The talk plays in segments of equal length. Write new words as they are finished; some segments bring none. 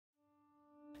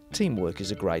Teamwork is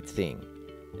a great thing,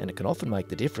 and it can often make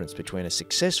the difference between a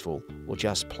successful or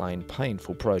just plain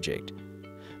painful project.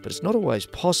 But it's not always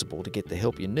possible to get the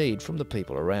help you need from the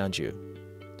people around you.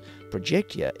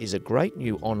 Projectia is a great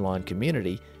new online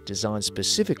community designed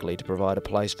specifically to provide a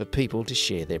place for people to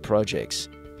share their projects.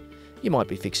 You might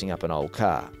be fixing up an old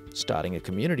car, starting a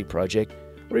community project,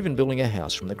 or even building a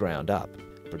house from the ground up.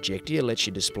 Projectia lets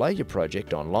you display your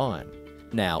project online.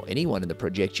 Now, anyone in the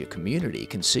Projectia community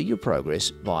can see your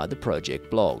progress via the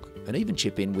project blog and even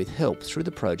chip in with help through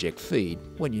the project feed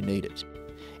when you need it.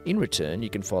 In return, you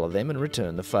can follow them and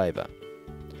return the favour.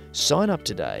 Sign up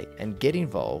today and get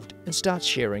involved and start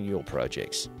sharing your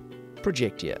projects.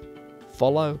 Projectia.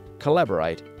 Follow,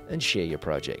 collaborate and share your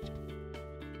project.